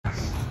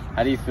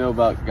How do you feel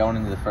about going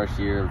into the first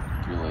year of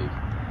your league?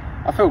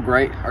 I feel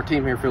great. Our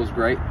team here feels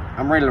great.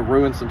 I'm ready to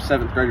ruin some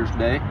 7th graders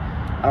today.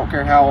 I don't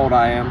care how old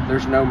I am.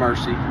 There's no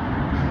mercy.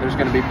 There's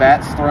going to be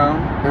bats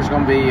thrown. There's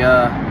going to be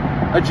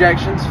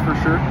ejections for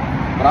sure.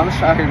 But I'm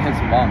just out here to hit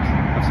some bombs,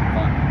 have some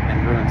fun,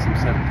 and ruin some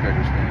 7th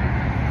graders today.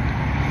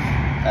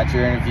 That's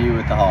your interview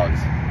with the Hogs.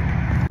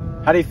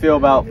 How do you feel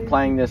about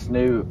playing this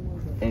new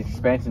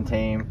expansion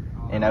team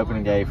in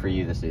opening day for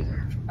you this season?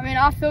 I mean,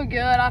 I feel good.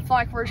 I feel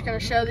like we're just going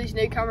to show these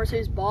newcomers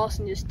who's boss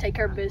and just take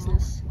care of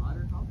business.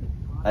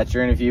 That's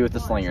your interview with the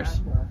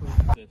Slingers.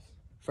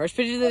 First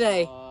pitch of the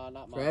day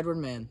for Edward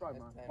Mann.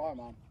 Probably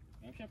mine.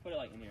 I'm just put it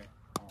like in here.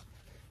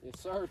 Yes,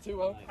 sir.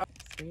 2-0.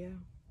 Yeah.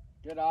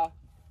 Good eye.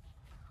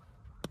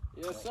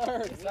 Yes,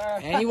 sir.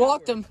 And he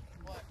walked him.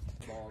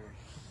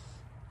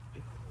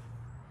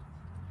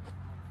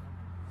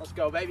 Let's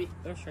go, baby.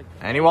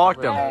 And he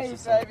walked him. Hey,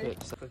 baby.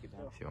 If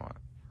you want.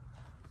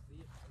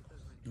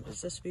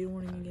 Is that speed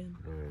warning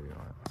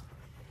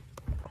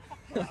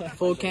again?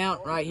 Full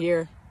count right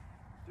here.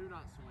 Do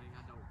not swing.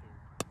 I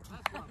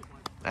don't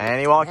care.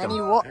 And he walked And him.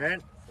 he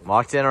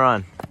Walked in a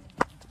run.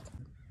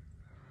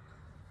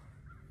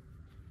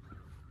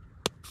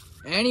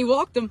 And he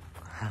walked him.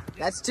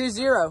 That's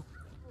 2-0.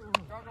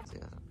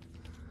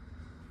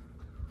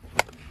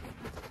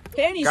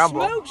 And he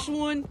smokes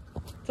one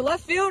to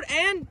left field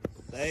and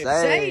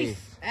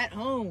safe at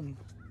home.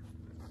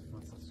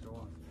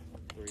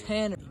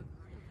 10.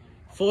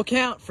 Full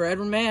count for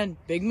Edward Mann.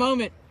 Big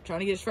moment. Trying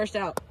to get his first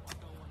out.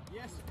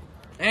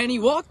 And he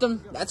walked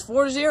him. That's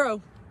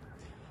 4-0.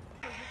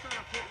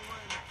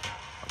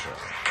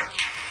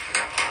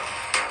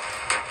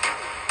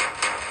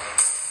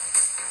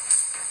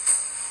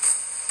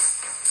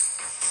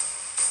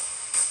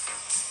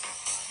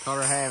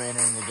 Carter Ham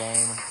entering the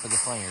game for the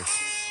Slingers.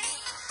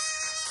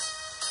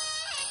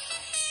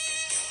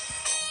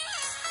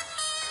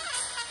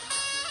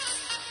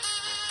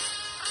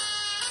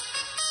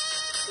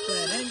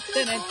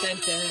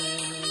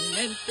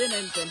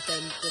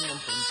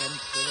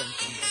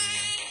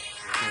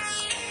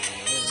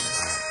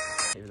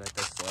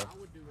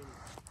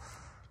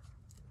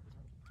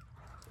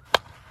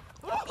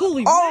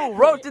 Holy Oh,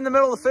 roped in the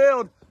middle of the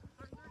field.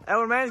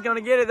 Edward Mann's going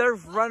to get it. They're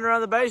running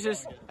around the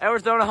bases.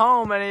 Edward's throwing it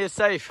home, and he is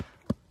safe.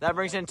 That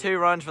brings in 2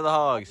 runs for the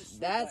Hogs.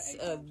 That's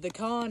the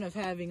con of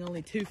having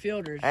only 2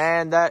 fielders.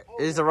 And that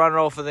is the run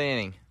roll for the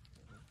inning.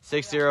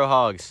 6-0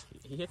 Hogs.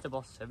 He hit the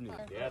ball 70.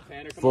 Yeah,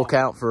 Tanner, Full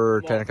count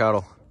for Tanner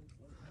Cottle.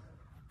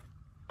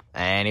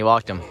 And he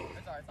walked him.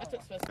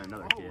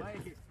 Another kid.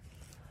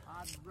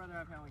 I'd rather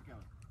have Helen go.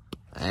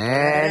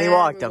 And he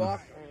walked him.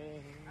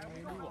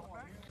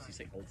 He's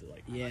like holds it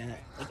like. Yeah.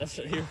 That's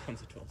here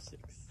comes a 12-6.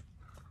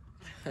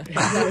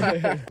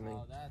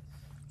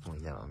 Oh,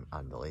 yeah,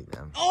 I believe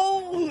them.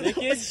 Oh, that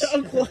was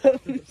so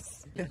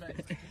close.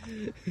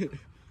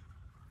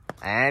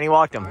 And he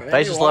walked him.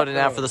 Bases loaded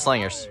now for the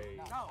Slingers.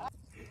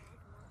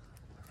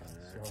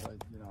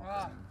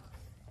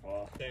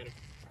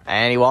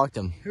 And he walked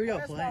him. Who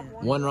y'all playing?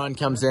 1 run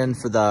comes in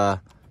for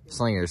the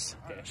Slingers.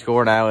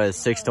 Score now is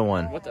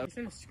 6-1. What the? He's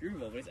in a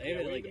screwball, but he's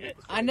aiming like at.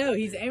 I know,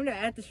 he's aiming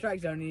at the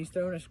strike zone and he's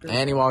throwing a screw.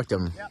 And he walked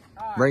him.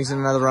 Brings in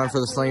another run for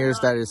the Slingers.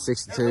 That is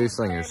 6-2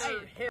 Slingers.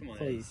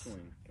 Please.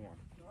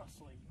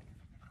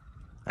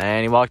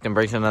 And he walked him.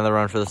 Brings in another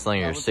run for the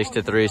Slingers.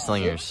 6-3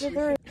 Slingers.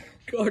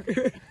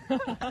 Carter. Yeah,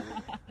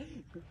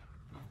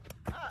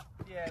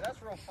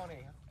 that's real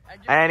funny.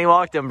 And he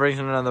walked him. Brings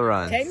in another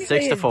run.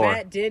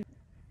 6-4. Did.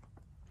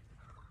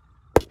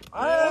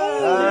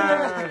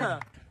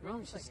 We're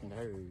just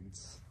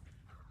nerds.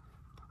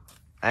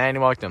 And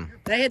he walked him.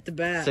 They hit the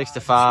bat.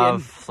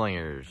 6-5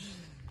 Slingers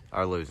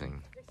are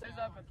losing.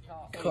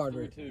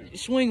 Carter.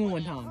 Swing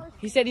one time.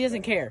 He said he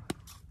doesn't care.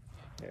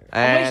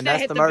 And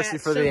that's the mercy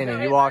for the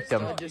inning. You walked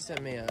him.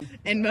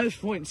 And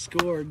most points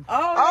scored.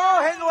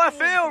 Oh, hitting the left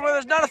field where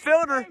there's not a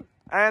fielder.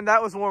 And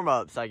that was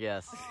warm-ups, I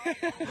guess.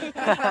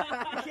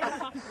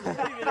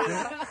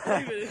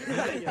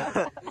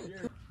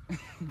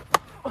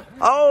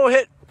 Oh,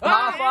 hit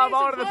high 5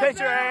 onto the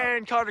pitcher,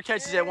 and Carter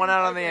catches it. 1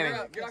 out on the inning.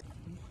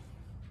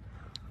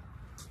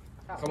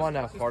 Come on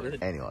now, Carter.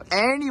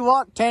 And he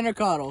walked Tanner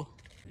Cottle.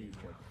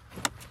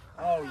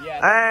 Oh,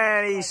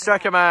 yeah. And he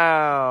struck him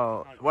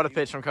out. What a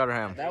pitch from Carter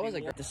Ham. That was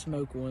the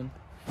smoke one.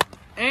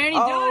 And he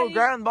died.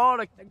 Ground ball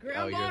to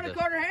Ground ball to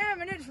Carter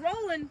Ham, and it's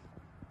rolling.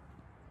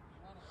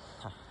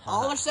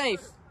 All are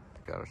safe.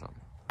 or something.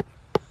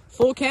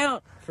 Full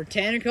count for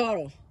Tanner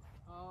Cottle.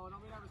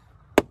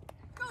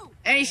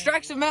 And he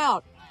strikes him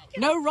out.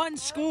 No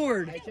runs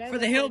scored for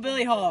the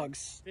Hillbilly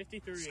Hogs.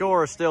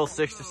 Score is still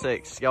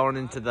 6-6 going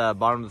into the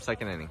bottom of the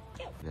second inning.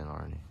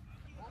 Already.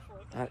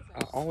 I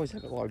always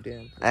have it logged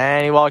in.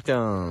 And he walked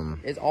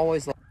him. It's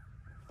always like...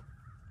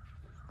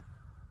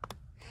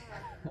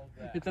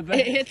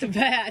 It hit the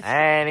bat.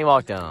 And he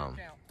walked him.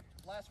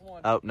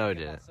 Oh, no, he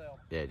didn't.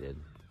 Yeah, he did.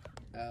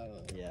 Oh.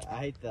 Yeah, I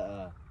hate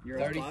the...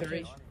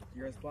 33?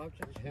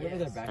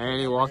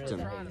 And he walked him.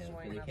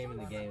 When he came in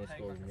the game, he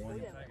scored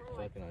one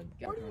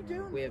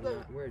fucking... We have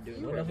not... We're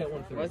doing...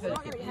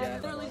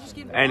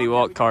 And he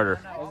walked Carter.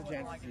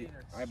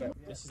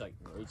 This is like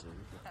raging.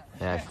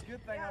 Yeah.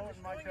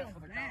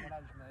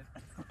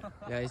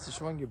 Yeah, he's just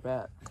swing your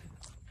bat.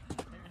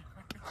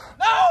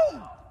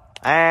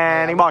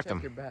 And he walked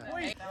him. Your bat.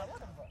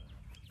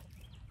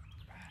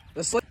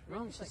 We're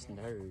just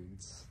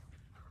nerds.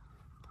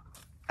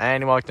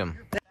 And he walked him.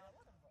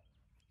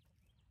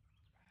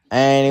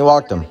 And he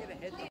walked him.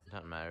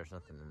 Doesn't matter, there's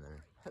nothing in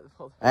there.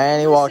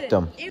 And he walked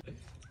him.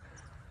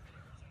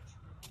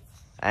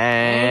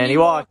 And he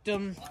walked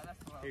him.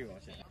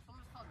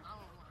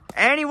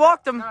 And he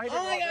walked him.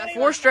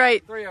 4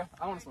 straight. 3 I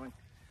want to swing.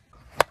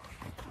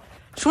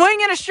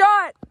 Swing and a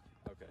shot.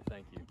 Okay,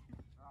 thank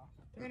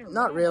you.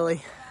 Not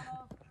really.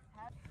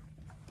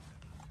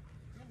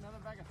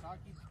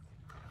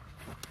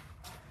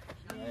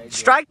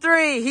 Strike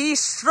 3. He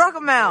struck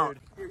him out.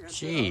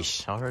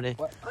 Sheesh, already.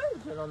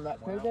 On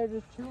that pig, they're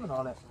just chewing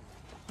on it.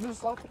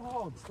 Just slap it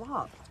hard.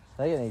 Slap.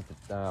 They need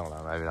to, I don't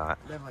know, maybe not.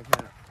 Definitely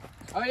can.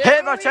 Oh, yeah,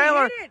 Hit by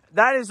Chandler.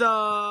 That is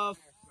a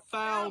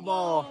foul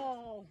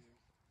ball.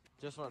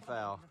 Just went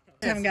foul.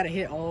 Haven't got a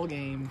hit all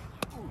game.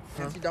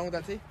 Is he done with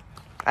that tee?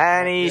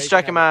 And he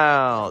struck him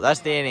out. That's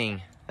the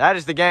inning. That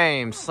is the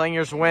game.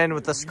 Slingers win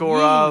with the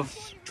score of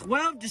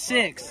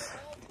 12-6.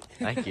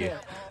 Thank you.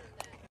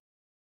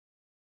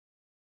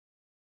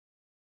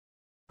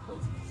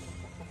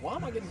 Why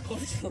am I getting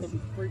close on the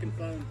freaking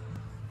phone?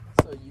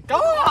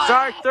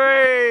 Strike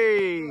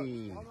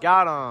 3.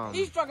 Got him.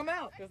 He struck him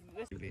out.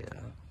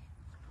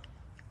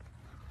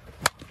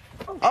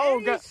 Oh,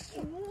 and God.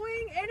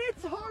 Swing, and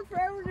it's hard for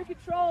everyone to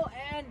control.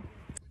 And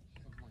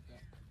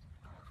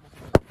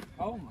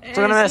Swing and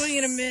a miss. swing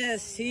and a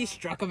miss. He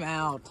struck him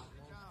out.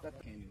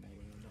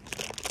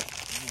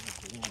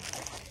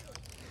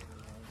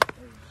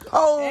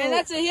 Oh. And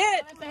that's a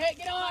hit. That's a hit.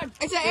 Get on.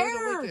 It's an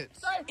error.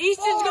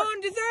 Easton's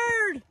going to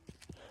third.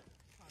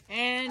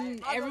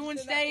 And everyone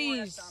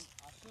stays.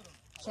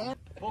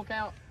 Full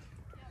count.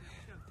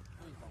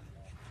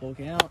 Full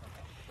count.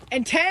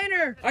 And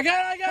Tanner. I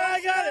got it.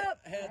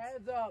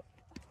 Heads up.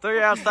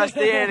 3 outs, that's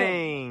the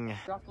inning.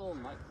 Drop the little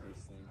mic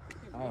face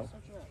thing.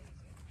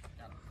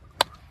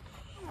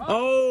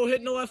 Oh,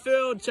 hitting the left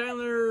field.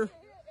 Chandler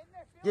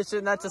gets it,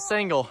 and that's a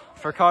single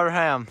for Carter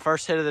Ham.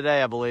 First hit of the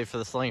day, I believe, for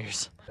the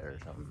Slingers.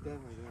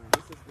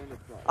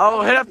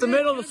 Oh, hit up the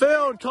middle of the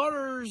field.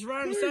 Carter's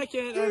running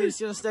second, and he's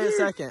going to stay at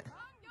second.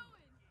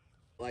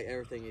 Like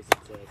everything he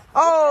says.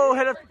 Oh,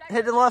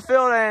 hit the left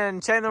field,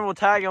 and Chandler will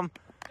tag him.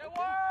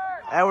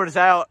 Edward is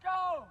out.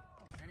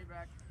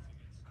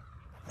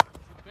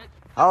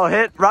 Oh,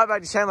 hit right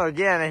back to Chandler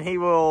again, and he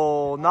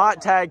will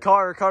not tag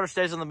Carter. Carter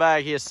stays on the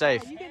bag. He is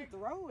safe. You can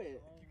throw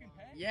it.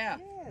 Yeah.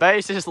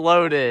 Bases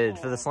loaded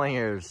for the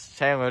Slingers.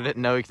 Chandler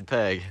didn't know he could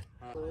peg.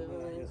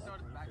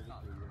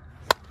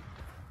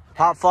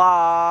 Pop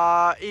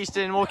fly.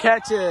 Easton will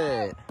catch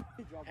it.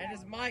 And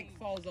his mic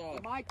falls off.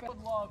 I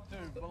would love to,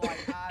 but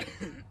like,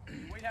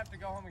 we'd have to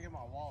go home and get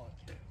my wallet.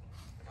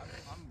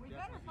 We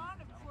better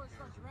find it before it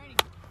starts raining.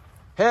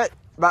 Hit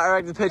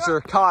back to the pitcher.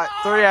 Caught.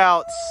 3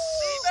 outs.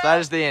 That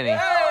is the inning.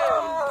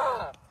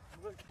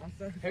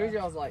 Who's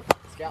y'all's like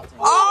scout team?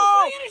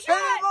 Oh! Let's go!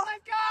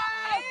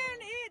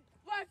 And it.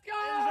 Let's go!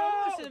 It was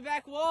almost to the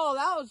back wall.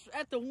 That was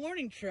at the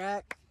warning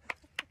track.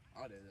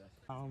 I'll do that.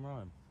 Home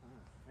run.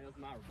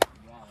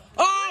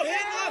 Oh,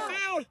 hit left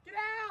field. Get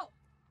out!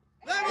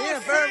 Yeah,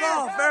 fair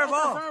ball, fair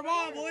ball. Fair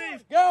ball, I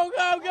believe.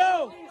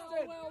 Go.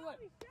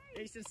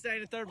 Easton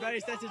staying at third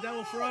base. That's a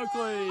double for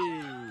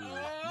Oakley.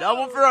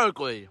 Double for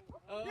Oakley.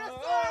 Yes,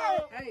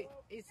 sir! Hey,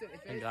 Easton,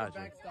 if it's the Gotcha.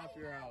 backstop,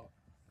 you're out.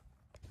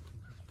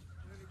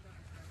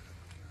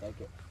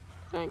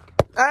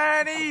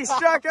 And he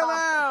struck him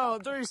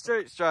out. 3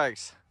 straight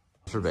strikes.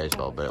 For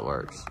baseball, but it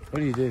works. What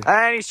do you do?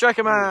 And he struck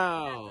him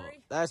out.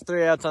 That's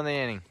 3 outs on the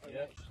inning.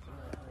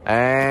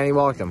 And he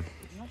walked him.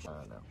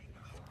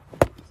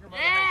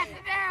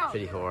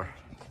 Pity whore.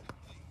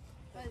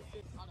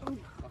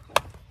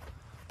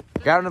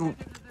 Got him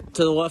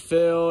to the left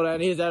field,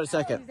 and he's out at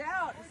second. He's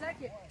out. A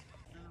second.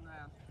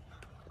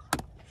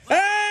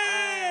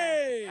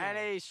 Hey! And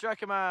he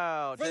struck him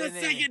out. For the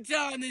second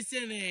time this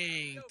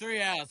inning.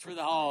 3 outs for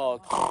the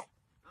Hogs.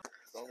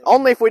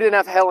 Only if we didn't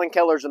have Helen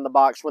Kellers in the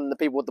box when the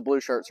people with the blue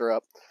shirts are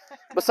up.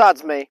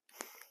 Besides me.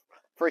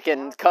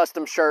 Freaking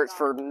custom shirts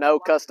for no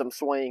custom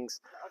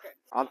swings.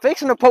 I'm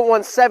fixing to put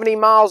one 70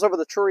 miles over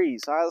the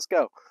trees. All right, let's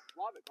go.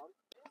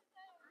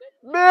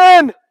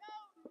 Ben!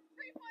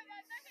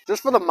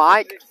 Just for the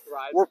mic,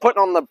 we're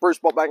putting on the Bruce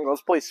Bolt back and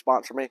goes, please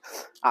sponsor me.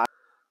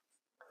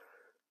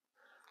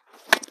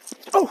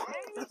 Oh!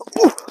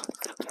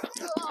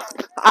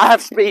 I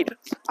have speed.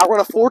 I run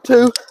a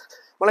 4.2.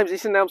 My name's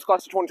Easton Nelms,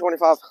 class of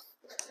 2025.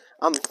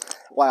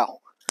 Wow.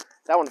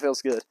 That one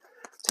feels good.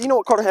 So you know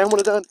what Carter Ham would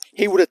have done?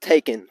 He would have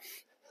taken,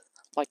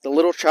 like the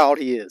little child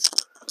he is.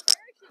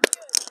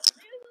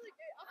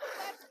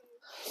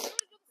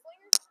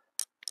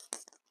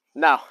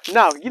 No,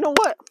 you know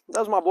what?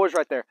 Those are my boys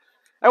right there.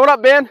 Hey, what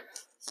up, Ben?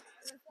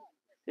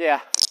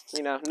 Yeah,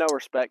 you know, no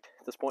respect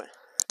at this point.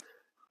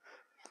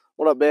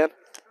 What up, Ben?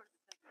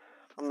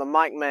 I'm the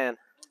mic man.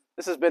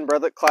 This has been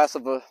Brother, class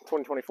of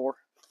 2024.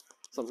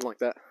 Something like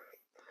that.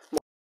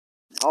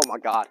 Oh my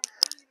God.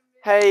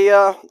 Hey,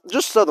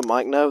 just so the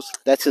mic knows,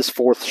 that's his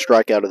 4th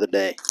strikeout of the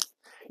day.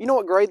 You know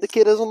what grade the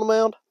kid is on the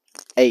mound?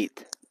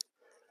 8th.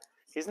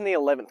 He's in the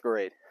 11th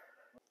grade.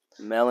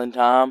 Melon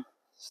time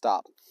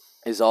Stop.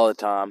 is all the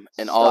time,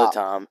 and all the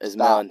time is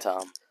melon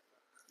time.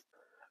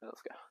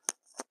 Let's go.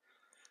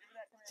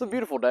 It's a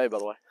beautiful day, by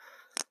the way.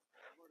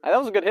 Hey, that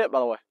was a good hit, by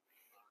the way.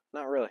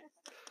 Not really.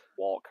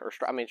 Walk or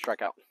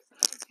strikeout.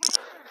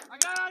 I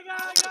got it.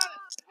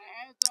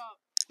 Hands up.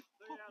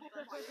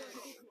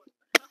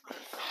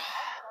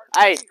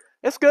 Hey,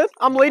 it's good.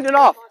 I'm leading it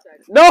off.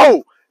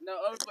 No,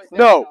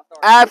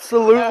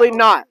 absolutely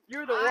not.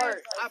 You're the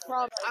worst. I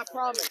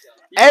promise.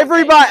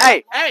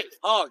 Everybody, Hey,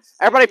 Hogs.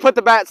 everybody, put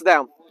the bats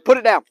down. Put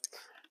it down.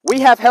 We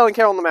have Helen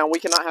Carroll on the mound. We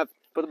cannot have.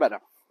 Put the bat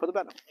down. Put the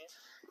bat down.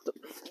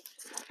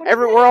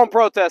 We're on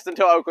protest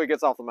until Oakley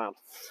gets off the mound.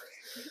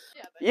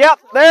 Yep,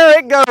 there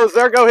it goes.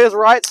 There go his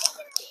rights.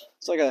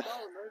 It's like a.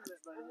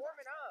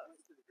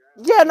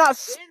 Yeah, not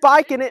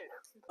spiking it.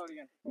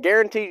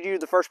 Guaranteed you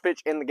the first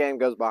pitch in the game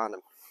goes behind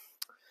him.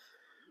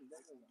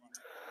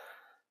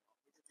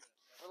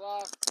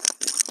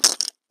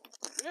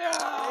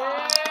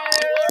 Yeah.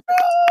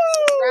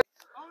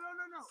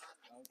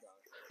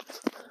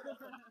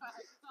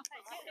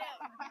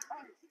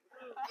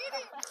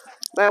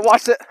 Man,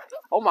 watch it.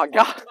 Oh my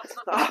God.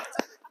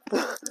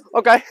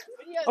 Okay.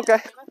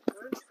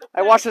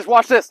 Hey, watch this.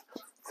 Watch,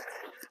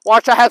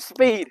 I have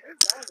speed.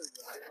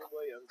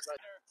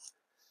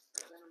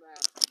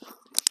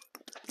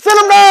 Send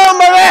him down,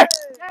 baby.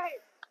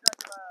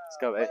 Let's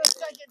go, baby.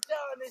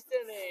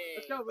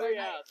 Let's go, baby.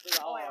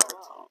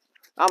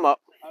 I'm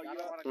up.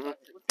 Let's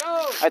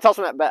go. Hey, toss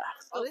him that bat.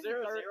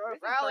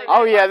 Rally.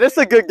 Oh yeah, this is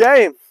a good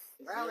game.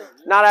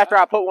 Not after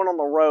I put one on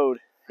the road.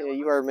 Yeah,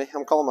 you heard me.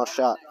 I'm calling my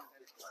shot.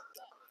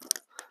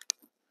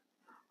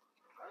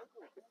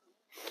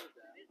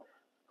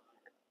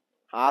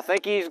 I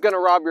think he's going to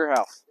rob your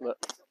house, but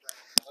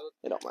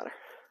it don't matter.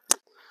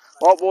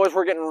 Well, boys,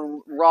 we're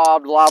getting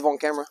robbed live on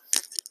camera.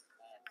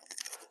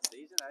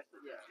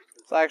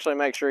 Let's actually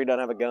make sure he doesn't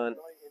have a gun.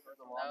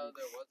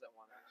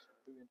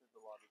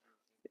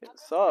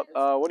 What's up?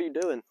 What are you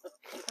doing?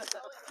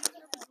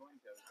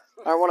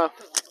 I want to...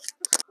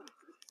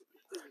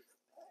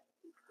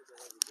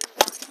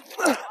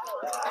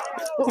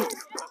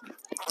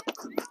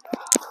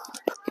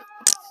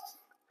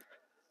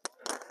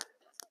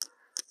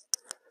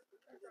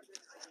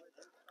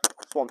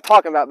 That's what I'm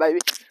talking about, baby.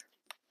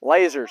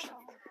 Lasers.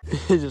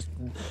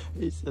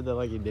 He said that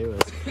like he knew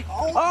it.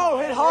 Oh,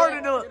 hit hard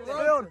into the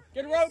field.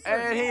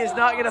 And he is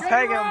not going to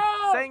peg him.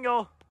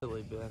 Single.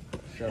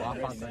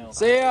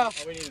 See ya. All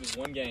we needed was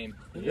one game.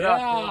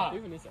 Yeah. We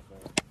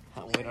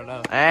don't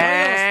know.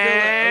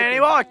 And he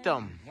walked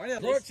him.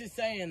 Brooks is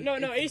saying.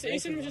 No,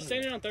 Easton was just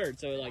standing on third,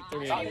 so like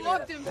 3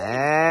 minutes.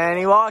 And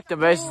he walked him.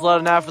 Bases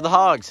loaded now for the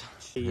Hogs.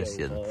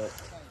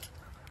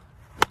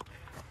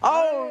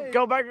 Oh,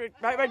 go back. Through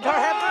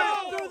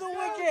the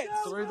wicket.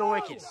 Through the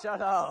wicket. Shut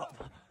up.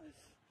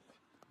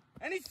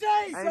 And he's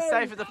safe. And he's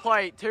safe at the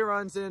plate. 2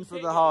 runs in for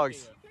the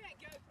Hogs.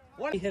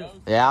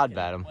 Yeah, I'd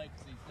bat him.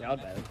 Yeah, I'll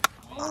bet it.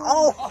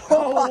 Oh,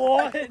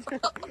 what?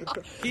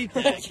 Keep.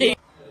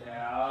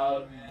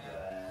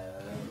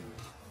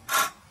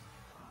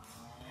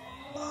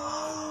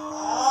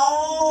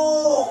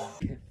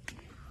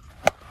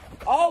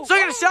 Oh,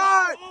 second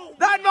shot!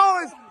 That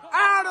ball is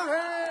out of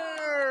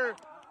here!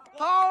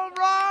 Home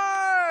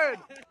run!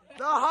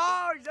 The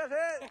Hogs have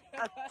hit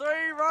a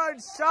 3-run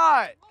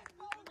shot.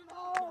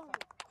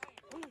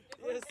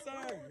 Yes,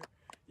 sir.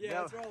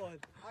 Yeah, it's rolling.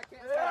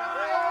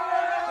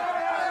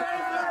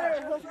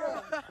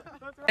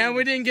 And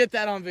we didn't get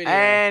that on video.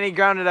 And he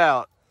grounded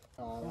out.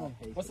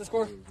 What's the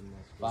score?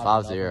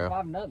 5-0.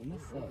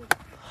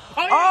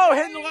 Oh,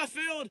 hitting the left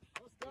field.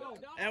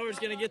 Edward's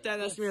going to get that.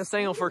 That's going to be a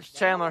single for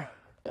Chandler.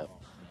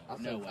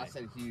 No, I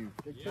said huge.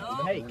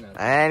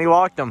 And he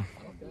walked him.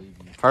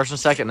 First and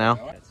second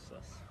now.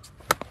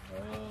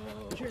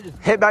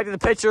 Hit back to the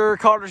pitcher.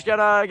 Carter's going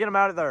to get him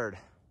out of third.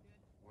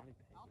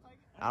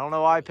 I don't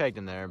know why I pegged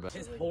him there, but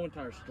his whole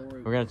entire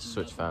story. We're going to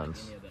switch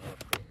phones.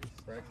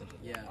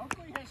 Yeah.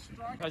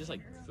 I just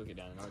like took it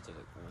down and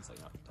it's like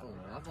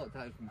I thought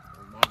that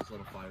was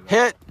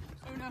hit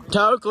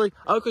to Oakley.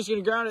 Oakley's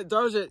going to ground it,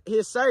 throws it. He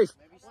is safe.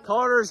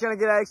 Carter's going to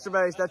get an extra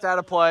base. That's out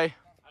of play.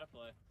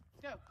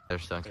 They're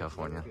still in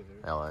California,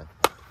 LA.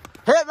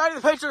 Hit back to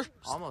the pitcher.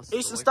 Almost.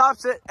 Easton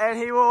stops it, and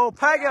he will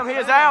peg him. He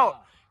is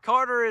out.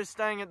 Carter is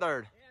staying at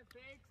third.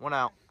 1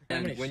 out.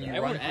 When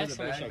you run through the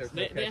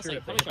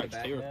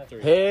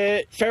bag,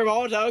 hit. Fair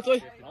ball to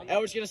Oakley.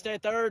 Edward's going to stay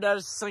at third. That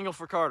is a single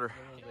for Carter.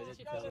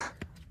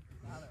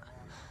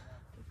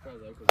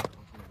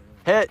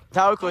 Hit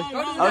to Oakley.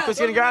 Oakley's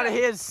going to ground it.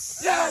 He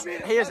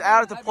is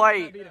out at the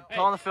plate.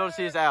 Calling the field as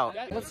he is out.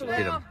 Get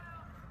him.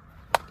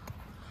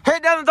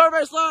 Hit down the third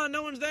base line.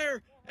 No one's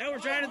there.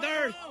 Edward's trying to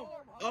third.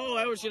 Oh,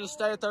 Edward's going to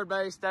stay at third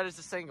base. That is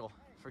a single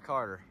for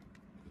Carter.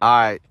 All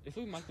right. If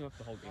we mic them up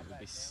the whole game, it would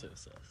be so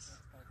sus.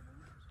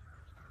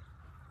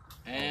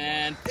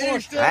 And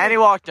forced it. And he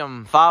walked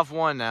him.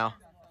 5-1 now.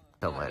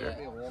 Till later.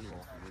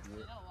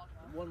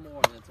 one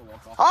more and it's a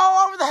walk-off.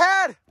 Oh, over the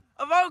head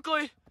of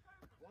Oakley.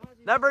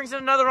 That brings in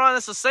another run.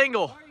 That's a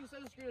single. Why are you so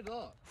screwed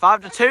up?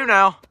 5-2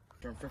 now.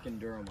 From freaking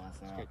Durham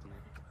last night.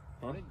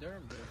 What did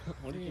Durham do?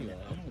 What do you mean?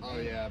 Oh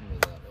yeah, I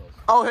remember that.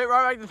 Oh, hit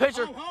right back to the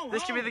pitcher.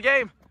 This could be the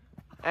game.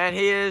 And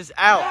he is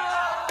out.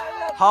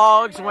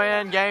 Hogs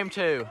win game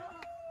 2.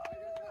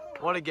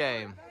 What a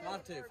game.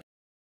 5-2.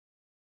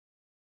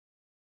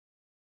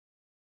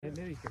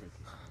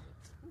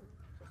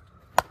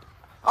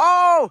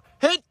 Oh,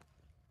 hit.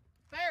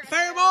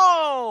 Fair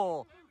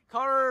ball.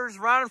 Carter's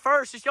rounding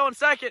first. He's going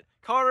second.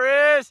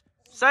 Carter is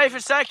safe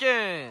at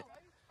second.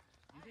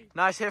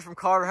 Nice hit from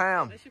Carter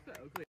Ham.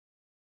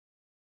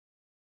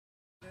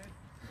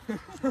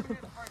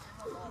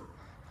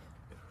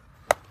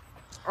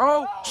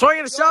 Oh,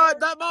 swinging a shot.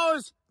 That ball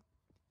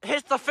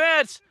hits the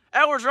fence.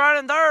 Edwards right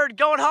in third,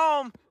 going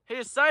home. He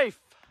is safe.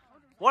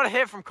 What a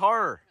hit from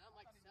Carter.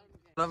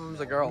 One of them's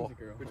a girl.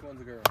 Which one's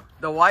a girl?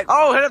 The white.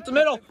 Oh, hit up the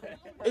middle.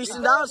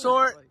 Easton dives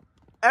for it.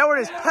 Edward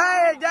is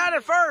pegged down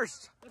at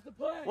first.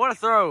 What a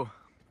throw.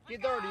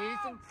 Get dirty,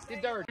 Ethan.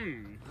 Get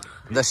dirty.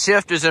 The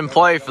shift is in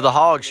play for the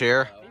Hogs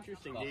here.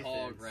 Interesting defense.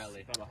 Hog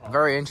rally.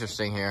 Very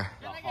interesting here.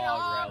 The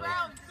hog rally.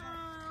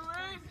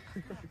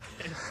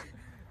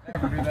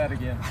 Never do that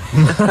again. It's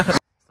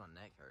my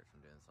neck hurt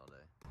from doing this all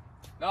day.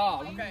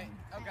 No.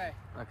 Okay.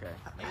 Okay.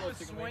 He was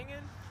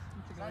swinging.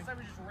 So I said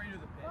we just redo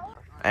the pitch.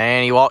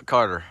 And he walked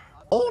Carter.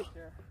 You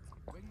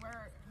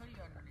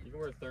can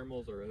wear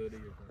thermals or a hoodie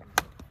or something.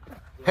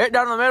 Hit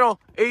down the middle.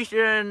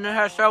 Easton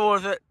has trouble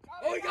with it.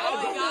 Oh, he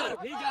got it.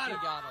 He got it.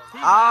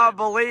 I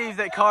believe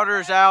that Carter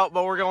is out,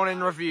 but we're going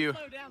in review.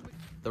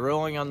 The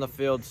ruling on the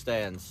field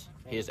stands.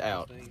 He is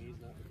out.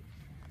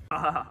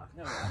 Oh,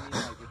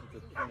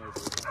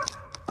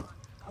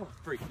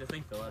 freak. The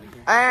thing fell out of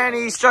here. And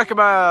he struck him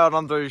out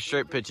on 3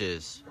 straight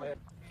pitches.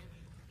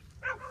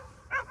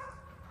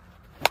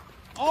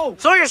 Oh!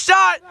 Swing a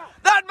shot!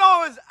 That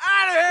ball is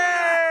out of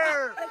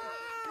here!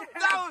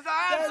 That was an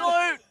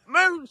absolute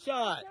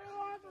moonshot!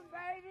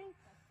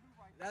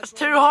 That's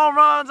 2 home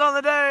runs on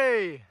the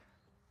day!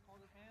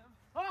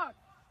 Hug!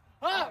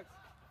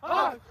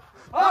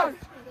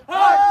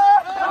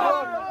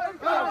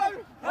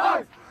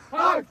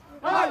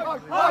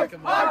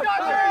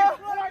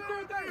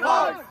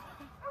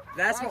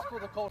 That's for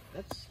the culture.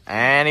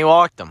 And he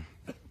walked him.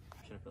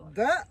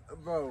 That,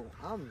 bro.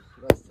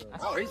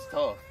 Oh, he's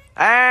tough.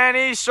 And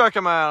he struck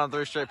him out on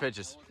 3 straight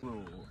pitches.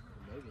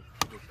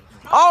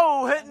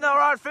 Oh, hitting the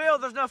right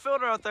field. There's no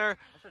fielder out there.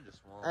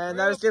 And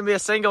that is going to be a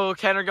single.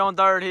 Kenner going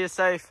third. He is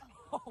safe.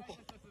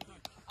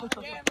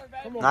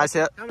 Nice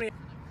hit.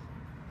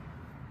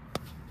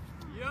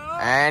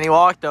 And he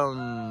walked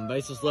him.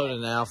 Bases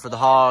loaded now for the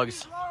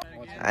Hogs.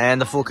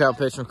 And the full count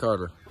pitch from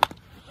Carter.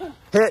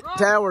 Hit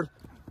to Edward.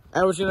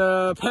 Edward's going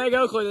to peg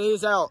Oakley.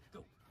 He's out.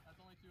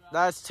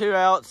 That's 2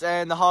 outs,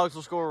 and the Hogs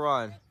will score a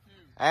run.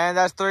 And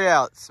that's 3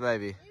 outs,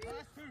 maybe.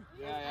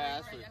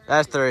 Yeah,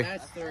 That's 3.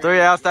 3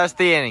 outs, that's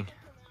the inning.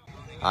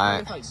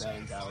 All right.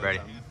 Ready.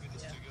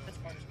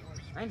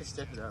 I need to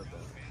step it up,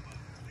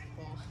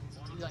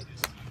 though.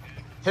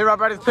 Hit right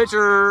back to the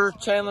pitcher.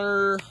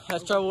 Chandler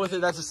has trouble with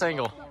it. That's a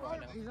single.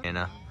 You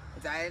know?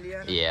 Is that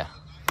Indiana? Yeah.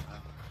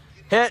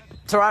 Hit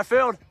to right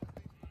field.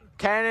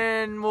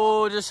 Cannon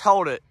will just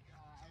hold it.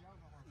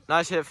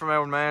 Nice hit from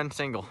Edward, man.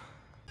 Single.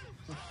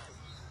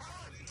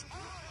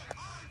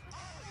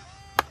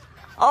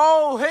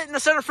 Oh, hitting the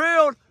center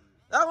field.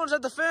 That one's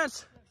at the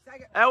fence.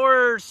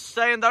 Edwards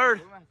staying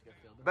third.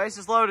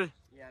 Bases loaded.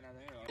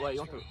 Wait,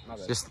 you want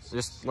to...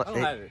 Just I let don't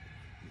have it.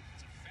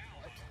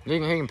 he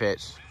can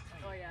pitch.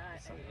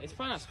 It's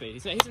probably not speed.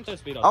 He's in third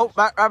speed. Oh,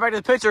 right back to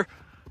the pitcher.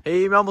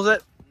 He mumbles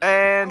it,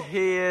 and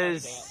he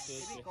is...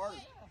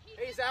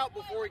 He's out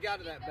before he got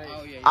to that base.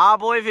 Oh, yeah. I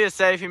believe he is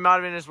safe. He might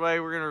have been his way.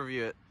 We're going to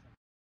review it.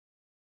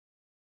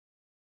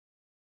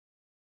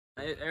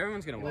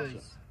 Everyone's going to watch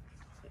it.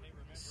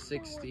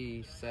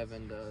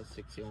 67 to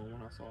 61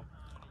 when I saw.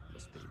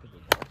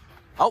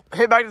 Oh,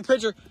 hit back to the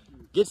pitcher.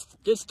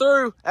 Gets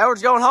through.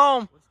 Edwards going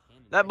home.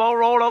 That ball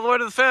rolled all the way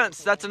to the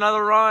fence. That's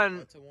another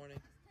run.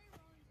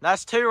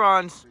 That's 2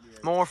 runs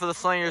more for the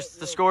Slingers.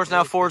 The score's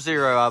now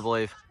 4-0, I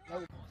believe.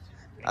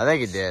 I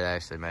think it did,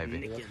 actually,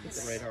 maybe. Put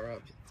the radar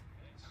up.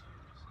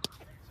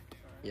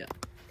 Yeah.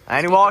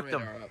 And he walked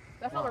him.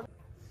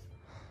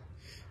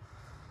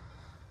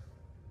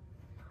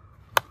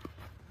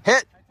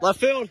 Hit. Left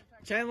field.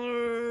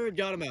 Chandler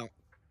got him out.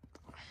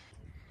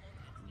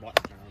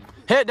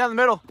 Hit down the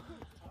middle.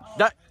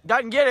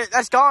 Doesn't get it.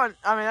 That's gone.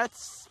 I mean,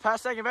 that's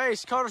past second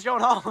base. Carter's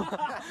going home.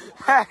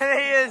 He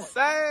is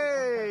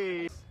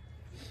safe.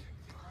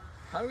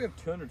 How do we have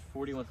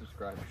 241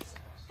 subscribers?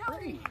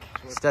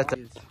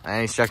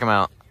 And he struck him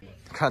out.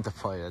 Cut the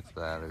play. That's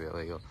bad. That'd be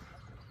illegal.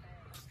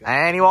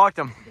 And he walked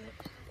him.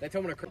 They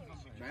told me to.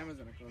 Bama's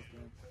in a close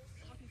game.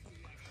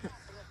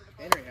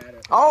 Henry had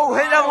it. Oh,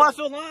 hit down the left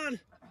field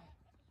line.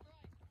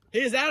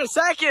 He's out of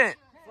second.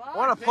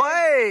 What a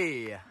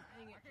play.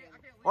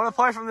 What a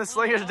play from the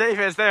Slingers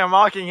defense. They are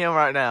mocking him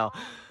right now.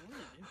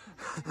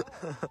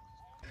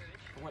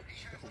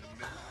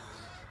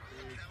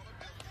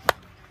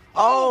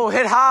 Oh,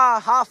 hit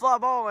high fly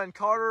ball, and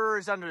Carter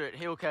is under it.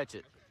 He'll catch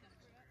it.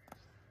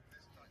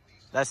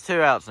 That's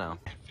 2 outs now.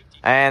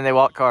 And they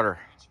walk Carter.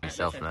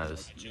 Self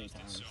knows.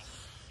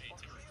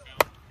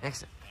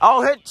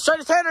 Oh, hit straight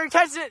to Tanner. He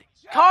catches it.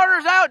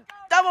 Carter's out.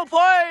 Double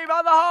play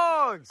by the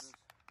Hogs.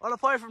 What a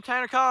play from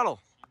Tanner Cottle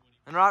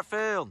in right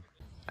field.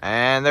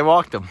 And they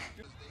walked him.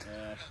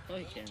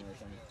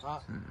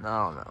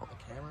 No.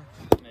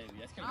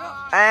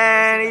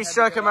 And he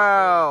struck him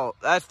out.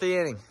 That's the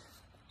inning.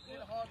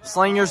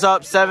 Slingers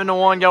up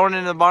 7-1 going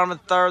into the bottom of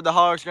the third. The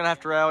Hogs are going to have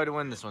to rally to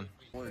win this one.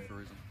 This is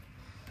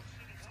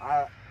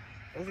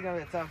going to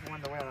be a tough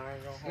one to win. I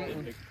ain't going to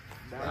hold it.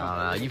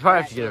 No, you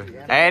probably have to get it.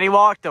 And he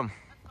walked him.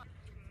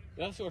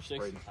 That's score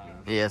 60.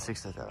 Yeah,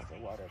 60.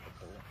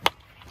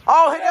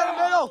 Oh, hit down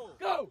the middle.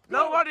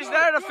 Nobody's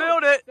there to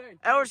field it.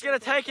 Edwards going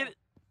to take it.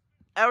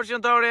 Edwards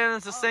going to throw it in.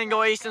 It's a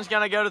single. Easton's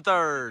going to go to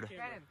third.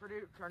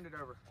 Purdue turned it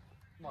over.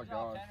 Oh my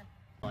God.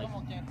 Like,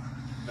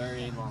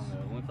 very long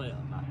though. When we play it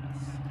on nice.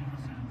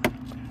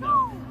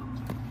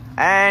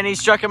 And he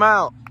struck him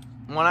out.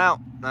 1 out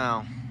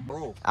now.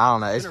 I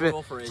don't know. It's been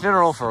a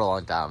rule for a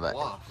long time, but.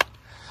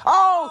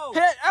 Oh,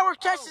 hit.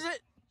 Edward catches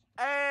it.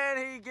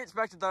 And he gets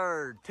back to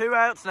third. 2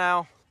 outs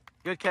now.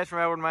 Good catch from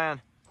Edward, man.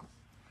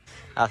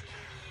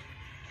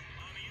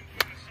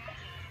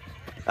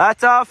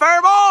 That's a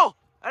fair ball.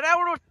 And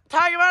Edward will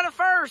tag him out at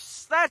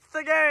first. That's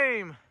the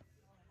game.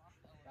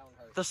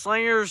 The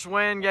Slingers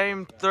win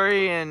game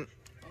 3 and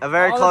a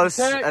very close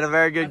and a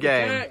very good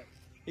game.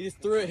 He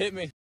just threw it, hit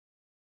me.